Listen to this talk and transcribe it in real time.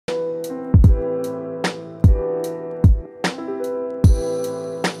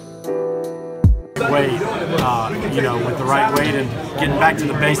weight, you know, with the right weight and getting back to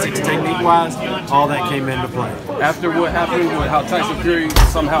the basics technique-wise, all that came into play. After what happened with how Tyson Fury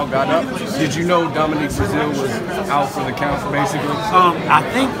somehow got up, did you know Dominic Breazeale was out for the count, basically? I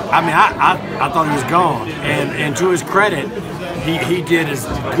thought he was gone, and to his credit, he did as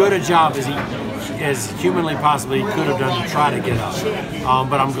good a job as humanly possibly he could have done to try to get up.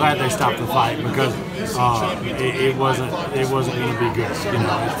 But I'm glad they stopped the fight because it wasn't going to be good. You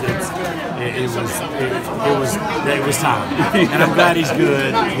know, it was time, and I'm glad he's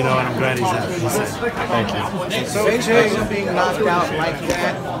good. You know, and I'm glad he's safe. Thank you. So AJ being knocked out like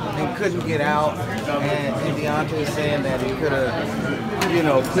that and couldn't get out, and Deontay saying that he could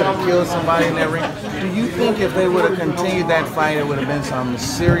have killed somebody in that ring. Do you think if they would have continued that fight, it would have been some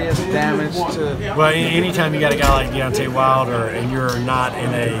serious damage to? Well, anytime you got a guy like Deontay Wilder and you're not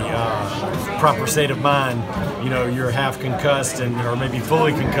in a proper state of mind, you know, you're half concussed or maybe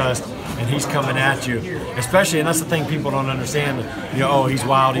fully concussed, and he's coming at you. Especially, and that's the thing people don't understand. You know, oh, he's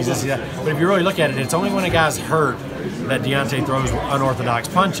wild, he's this, he's that. But if you really look at it, it's only when a guy's hurt that Deontay throws unorthodox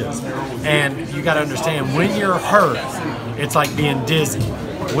punches. And you got to understand, when you're hurt, it's like being dizzy.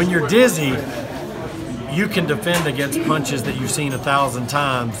 When you're dizzy, you can defend against punches that you've seen 1,000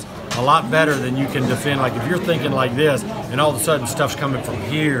 times a lot better than you can defend. Like if you're thinking like this and all of a sudden stuff's coming from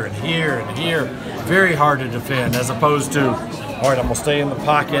here and here and here, very hard to defend, as opposed to, all right, I'm gonna stay in the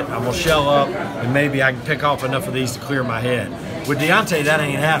pocket, I'm gonna shell up, and maybe I can pick off enough of these to clear my head. With Deontay, that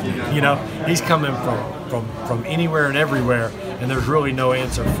ain't happening. You know, he's coming from anywhere and everywhere, and there's really no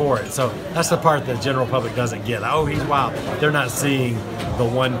answer for it. So that's the part that the general public doesn't get. Oh, he's wild. They're not seeing the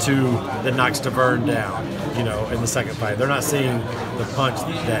 1-2 that knocks Tavern down, you know, in the second fight. They're not seeing the punch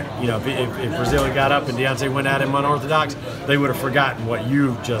that, you know, if Breazeale got up and Deontay went at him unorthodox, they would have forgotten what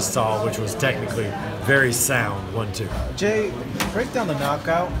you just saw, which was technically very sound 1-2. Jay, break down the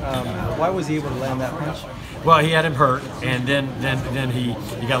knockout. Why was he able to land that punch? Well, he had him hurt, and then he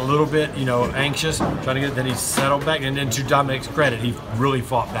got a little bit, you know, anxious, trying to get. Then he settled back, and then to Dominic's credit, he really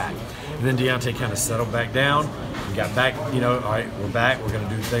fought back. And then Deontay kind of settled back down, and got back. You know, all right, we're back. We're going to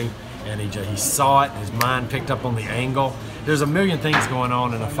do the thing. And he saw it. His mind picked up on the angle. There's a million things going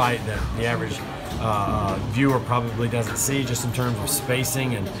on in a fight that the average viewer probably doesn't see, just in terms of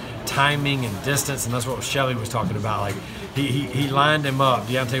spacing and timing and distance, and that's what Shelley was talking about. Like he lined him up.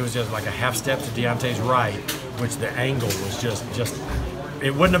 Deontay was just like a half step to Deontay's right, which the angle was just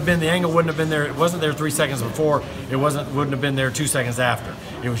it wouldn't have been, the angle wouldn't have been there. It wasn't there 3 seconds before. It wouldn't have been there 2 seconds after.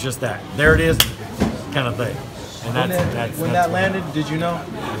 It was just that. There it is, kind of thing. And when that landed, did you know?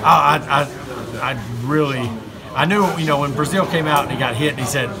 I knew, you know, when Breazeale came out and he got hit, and he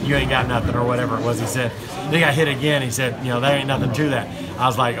said, "You ain't got nothing," or whatever it was. He said, then he got hit again. He said, "You know, there ain't nothing to that." I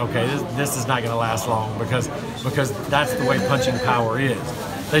was like, okay, this is not going to last long because that's the way punching power is.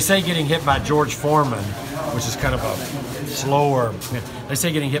 They say getting hit by George Foreman, which is kind of a slower. They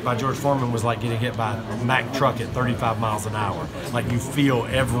say getting hit by George Foreman was like getting hit by a Mack truck at 35 miles an hour. Like you feel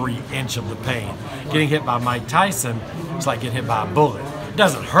every inch of the pain. Getting hit by Mike Tyson is like getting hit by a bullet. It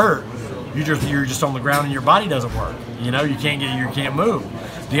doesn't hurt. You're just on the ground and your body doesn't work. You know, you can't move.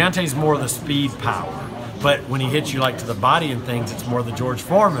 Deontay's more the speed power. But when he hits you like to the body and things, it's more the George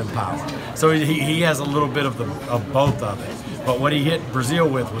Foreman power. So he has a little bit of both of it. But what he hit Breazeale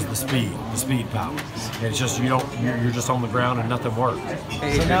with was the speed power. And it's just you're just on the ground and nothing works.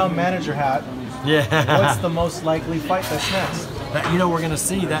 So now manager hat. Yeah. What's the most likely fight that's next? You know, we're going to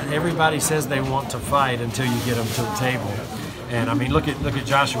see that. Everybody says they want to fight until you get them to the table. And I mean, look at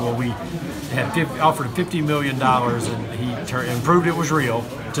Joshua. We had offered $50 million, and he proved it was real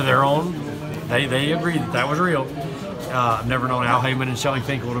to their own. They agreed that was real. I've never known Al Heyman and Shelley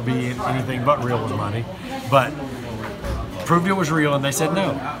Finkel to be anything but real with money, but proved it was real, and they said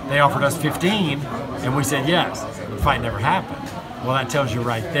no. They offered us 15, and we said yes. The fight never happened. Well, that tells you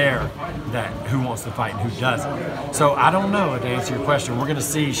right there that who wants to fight and who doesn't. So I don't know, to answer your question. We're going to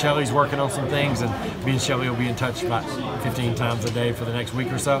see. Shelley's working on some things, and me and Shelley will be in touch about 15 times a day for the next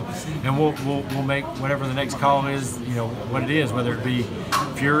week or so, and we'll make whatever the next call is, you know, what it is, whether it be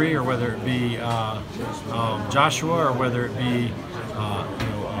Fury or whether it be Joshua or whether it be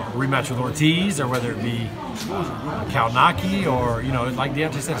rematch with Ortiz or whether it be Kalnaki or, you know, like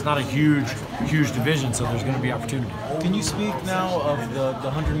Deontay said, it's not a huge division, so there's going to be opportunity. Can you speak now of the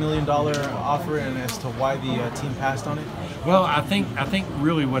 $100 million offer and as to why the team passed on it? Well, I think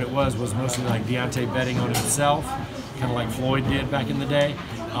really what it was mostly like Deontay betting on himself, kind of like Floyd did back in the day.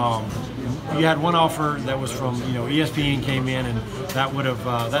 You had one offer that was from, you know, ESPN came in, and that would have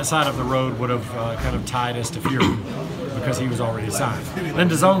that side of the road would have kind of tied us to Fury because he was already signed. Then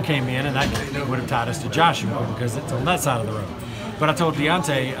DAZN came in, and that would have tied us to Joshua because it's on that side of the road. But I told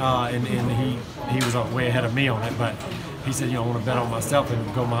Deontay, and he was way ahead of me on it, but he said, I want to bet on myself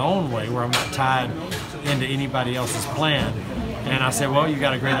and go my own way where I'm not tied into anybody else's plan. And I said, well, you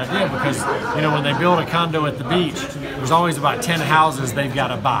got a great idea because, when they build a condo at the beach, there's always about 10 houses they've got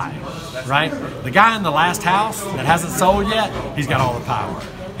to buy, right? The guy in the last house that hasn't sold yet, he's got all the power.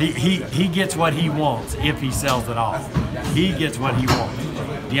 He gets what he wants if he sells it off. He gets what he wants.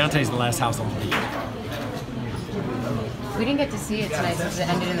 Deontay's the last house on the beach. We didn't get to see it tonight since it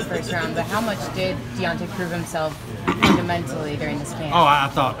ended in the first round, but how much did Deontay prove himself fundamentally during this game? Oh, I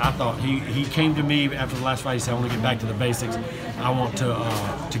thought he came to me after the last fight. He said, I want to get back to the basics. I want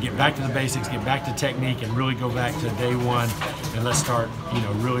to get back to the basics, get back to technique, and really go back to day one, and let's start,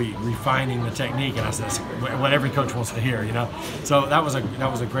 really refining the technique. And I said, that's what every coach wants to hear, So that was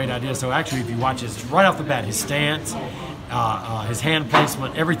a great idea. So actually, if you watch it right off the bat, his stance, his hand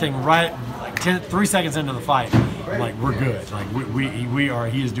placement, everything right, like 3 seconds into the fight, I'm like, we're good. Like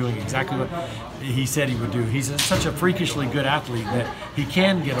he is doing exactly what he said he would do. He's such a freakishly good athlete that he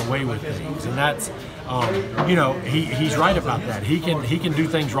can get away with things, and that's, he's right about that. He can do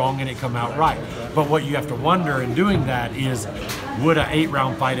things wrong and it come out right. But what you have to wonder in doing that is, would an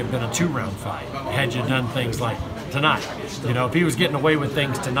 8-round fight have been a 2-round fight had you done things like tonight? If he was getting away with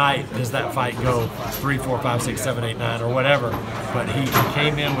things tonight, does that fight go 3, 4, 5, 6, 7, 8, 9, or whatever? But he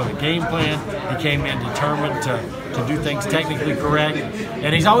came in with a game plan. He came in determined to do things technically correct,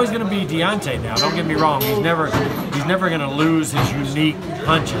 and he's always going to be Deontay now. Don't get me wrong. He's never going to lose his unique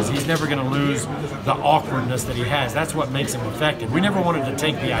punches. He's never going to lose the awkwardness that he has. That's what makes him effective. We never wanted to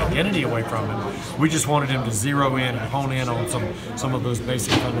take the identity away from him. We just wanted him to zero in and hone in on some of those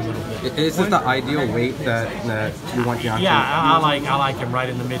basic fundamental things. Is this the ideal weight that you want Deontay? Yeah, I like him right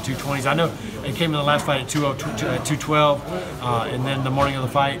in the mid-220s. I know he came in the last fight at 212, and then the morning of the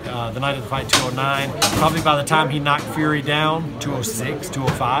fight, the night of the fight, 209. Probably by the time he knocked Fury down, 206,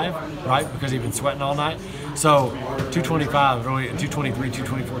 205, right? Because he'd been sweating all night. So 225, really 223,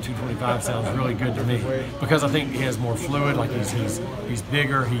 224, 225 sounds really good to me because I think he has more fluid. Like he's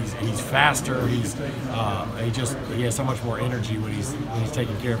bigger, he's faster, he has so much more energy when he's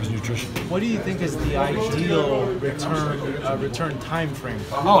taking care of his nutrition. What do you think is the ideal return time frame?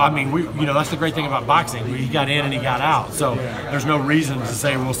 Oh, I mean, that's the great thing about boxing. He got in and he got out, so there's no reason to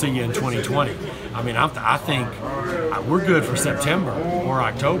say we'll see you in 2020. I mean, I think we're good for September or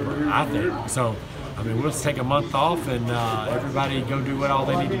October. I think so. I mean, let's take a month off and everybody go do all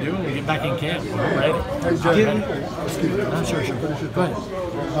they need to do and we get back in camp. We're ready. Sure. Go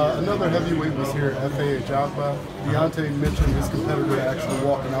ahead. Another heavyweight was here at FAA Jogba. Deontay mentioned his competitor actually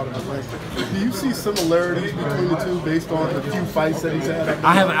walking out of the ring. Do you see similarities between the two based on the few fights that he's had?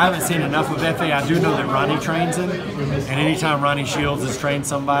 I haven't seen enough of FAA. I do know that Ronnie trains him, and anytime Ronnie Shields has trained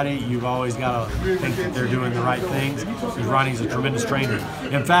somebody, you've always got to think that they're doing the right things because Ronnie's a tremendous trainer.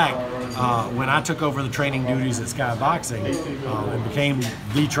 In fact, when I took over the training duties at Sky Boxing and became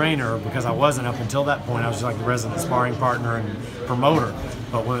the trainer, because I wasn't up until that point, I was just like the resident sparring partner and promoter.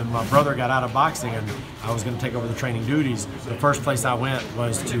 But when my brother got out of boxing and I was going to take over the training duties, the first place I went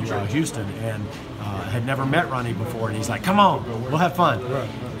was to Houston, and had never met Ronnie before, and he's like, come on, we'll have fun.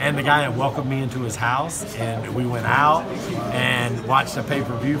 And the guy had welcomed me into his house, and we went out and watched a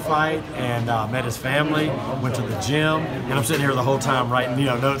pay-per-view fight and met his family, went to the gym, and I'm sitting here the whole time writing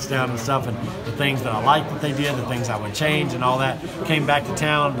notes down and stuff, and the things that I liked that they did, the things I would change and all that. Came back to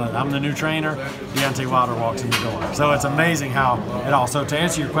town, I'm the new trainer, Deontay Wilder walks in the door. So it's amazing how it all. So to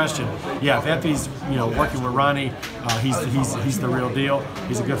answer your question, yeah, if Effie's working with Ronnie, he's the real deal.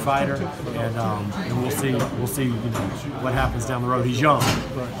 He's a good fighter, and we'll see what happens down the road. He's young.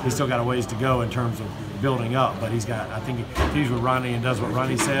 He's still got a ways to go in terms of building up, but I think if he's with Ronnie and does what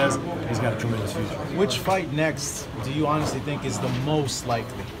Ronnie says, he's got a tremendous future. Which fight next do you honestly think is the most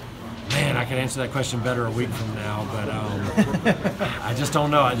likely? Man, I could answer that question better a week from now, but I just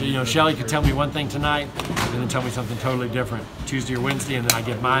don't know. Shelly could tell me one thing tonight and then tell me something totally different Tuesday or Wednesday, and then I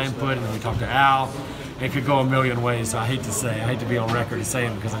give my input, and then we talk to Al. It could go a million ways, so I hate to be on record and say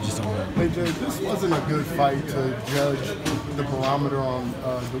it because I just don't know. Hey Jay, this wasn't a good fight to judge the barometer on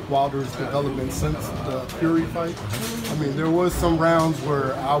Wilder's development since the Fury fight. I mean, there was some rounds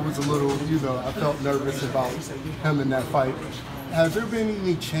where I was a little, I felt nervous about him in that fight. Has there been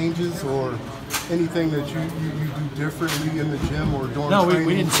any changes or anything that you do differently in the gym or during training? No,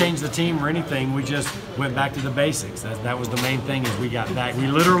 we didn't change the team or anything. We just went back to the basics. That was the main thing is we got back. We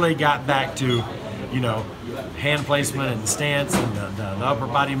literally got back to hand placement and stance and the upper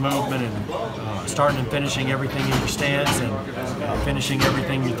body movement and starting and finishing everything in your stance and finishing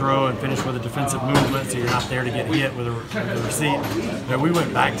everything you throw and finish with a defensive movement so you're not there to get hit with a receipt. But we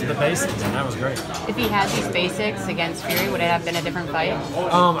went back to the basics, and that was great. If he had these basics against Fury, would it have been a different fight?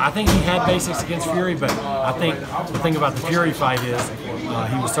 I think he had basics against Fury, but I think the thing about the Fury fight is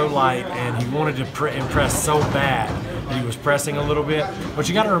he was so light and he wanted to impress so bad that he was pressing a little bit. But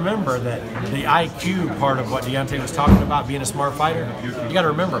you got to remember that the IQ part of what Deontay was talking about, being a smart fighter, you got to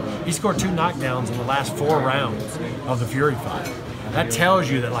remember, he scored 2 knockdowns in the last 4 rounds of the Fury fight. That tells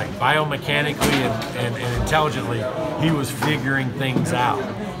you that, like, biomechanically and intelligently, he was figuring things out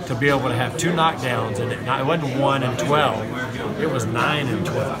to be able to have 2 knockdowns, and it wasn't 1 and 12, it was 9 and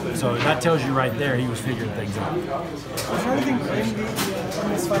 12. So that tells you right there he was figuring things out. Was there anything in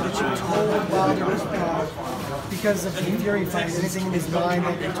this fight that you told Wilder because of the Fury fight? Anything in his mind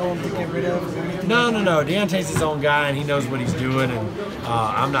that you told him to get rid of? No. Deontay's his own guy, and he knows what he's doing. And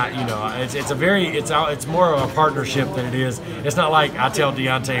I'm not. It's more of a partnership than it is. It's not like I tell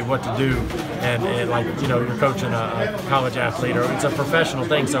Deontay what to do, and like you're coaching a college athlete, or it's a professional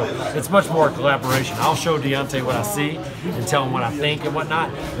thing. So it's much more collaboration. I'll show Deontay what I see and tell him what I think and whatnot,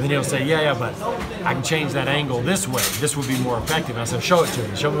 and then he'll say, yeah, but I can change that angle this way. This would be more effective. And I said, show it to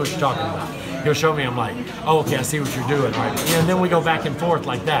me. Show me what you're talking about. He'll show me. I'm like, oh, okay, I see what you're doing, right? And then we go back and forth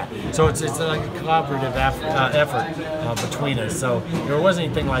like that. So it's like a collaborative effort between us. So there wasn't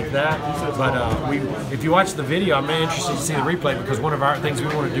anything like that. But if you watch the video, I'm really interested to see the replay, because one of our things we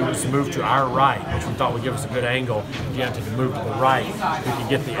want to do is to move to our right, which we thought would give us a good angle. Deontay to move to the right, we could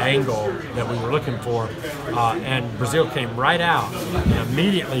get the angle that we were looking for. And Breazeale came right out and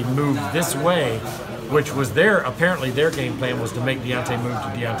immediately moved this way, which was apparently their game plan was to make Deontay move to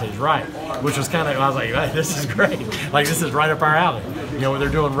Deontay's right, which was kind of, I was like, hey, this is great. Like, this is right up our alley. They're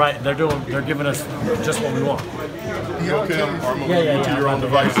doing right. They're giving us just what we want. You okay? Yeah. To your own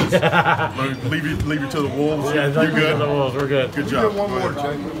devices. leave you to the wolves. Yeah, you're good. To the wolves. We're good. Good job. One more,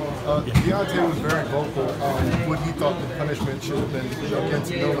 Jay. Deontay was very vocal on what he thought the punishment should have been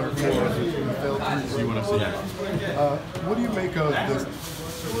against Miller for the failed what do you make of this?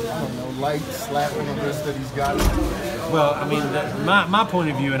 I don't know, light slap on the wrist that he's got? Well, I mean, my point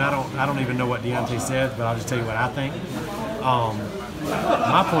of view, and I don't even know what Deontay said, but I'll just tell you what I think.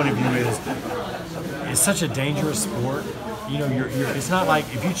 My point of view is, it's such a dangerous sport. It's not like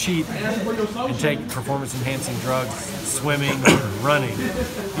if you cheat and take performance-enhancing drugs, swimming or running,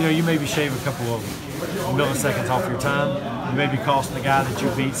 you maybe shave a couple of milliseconds off your time. You may be costing the guy that you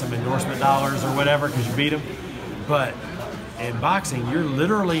beat some endorsement dollars or whatever because you beat him. But in boxing, you're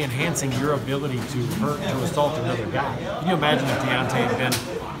literally enhancing your ability to assault another guy. Can you imagine if Deontay had been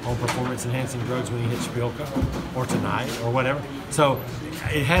on performance-enhancing drugs when he hit Spielka, or tonight, or whatever? So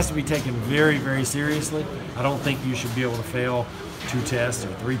it has to be taken very, very seriously. I don't think you should be able to fail 2 tests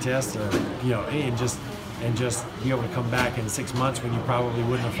or 3 tests, or and just be able to come back in 6 months when you probably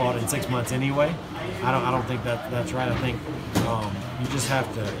wouldn't have fought in 6 months anyway. I don't think that's right. I think you just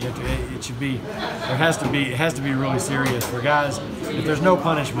have to. It should be. It has to be really serious for guys. If there's no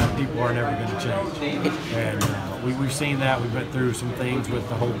punishment, people are never going to change. And we've seen that. We went through some things with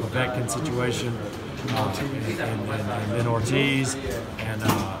the whole Povetkin situation, and then Ortiz, and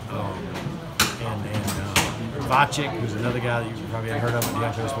Vacek, who's another guy that you probably haven't heard of, but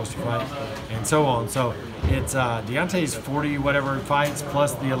Deontay was supposed to fight, and so on. So it's Deontay's 40 whatever fights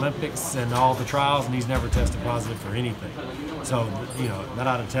plus the Olympics and all the trials, and he's never tested positive for anything. So that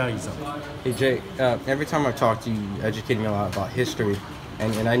ought to tell you something. Hey Jay, every time I talk to you, you educate me a lot about history,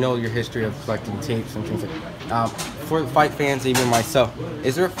 and I know your history of collecting tapes and things like that. For the fight fans, even myself,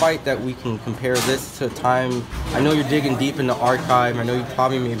 is there a fight that we can compare this to a time? I know you're digging deep in the archive. I know you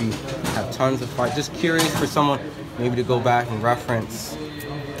probably maybe have tons of fights. Just curious for someone maybe to go back and reference.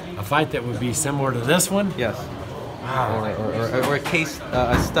 A fight that would be similar to this one? Yes. Wow. Or a case,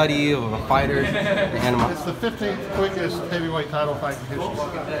 a study of a fighter. It's the 15th quickest heavyweight title fight in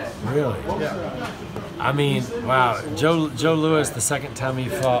history. Really? Yeah. I mean, wow. Joe Louis, the second time he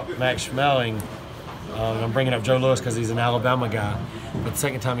fought Max Schmeling, I'm bringing up Joe Louis because he's an Alabama guy, but the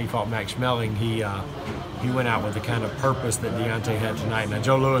second time he fought Max Schmeling, he went out with the kind of purpose that Deontay had tonight. Now,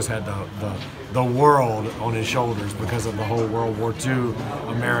 Joe Louis had the world on his shoulders because of the whole World War II,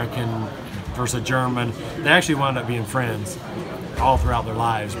 American versus German. They actually wound up being friends all throughout their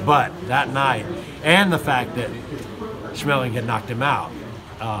lives. But that night, and the fact that Schmeling had knocked him out,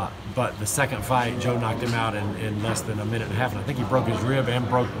 but the second fight, Joe knocked him out in less than a minute and a half. And I think he broke his rib and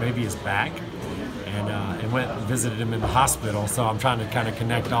broke maybe his back. And went and visited him in the hospital. So I'm trying to kind of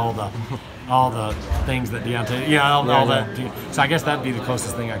connect all all the things that Deontay, all yeah. that. So I guess that'd be the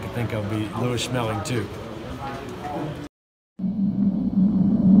closest thing I could think of, be Lewis Schmeling too.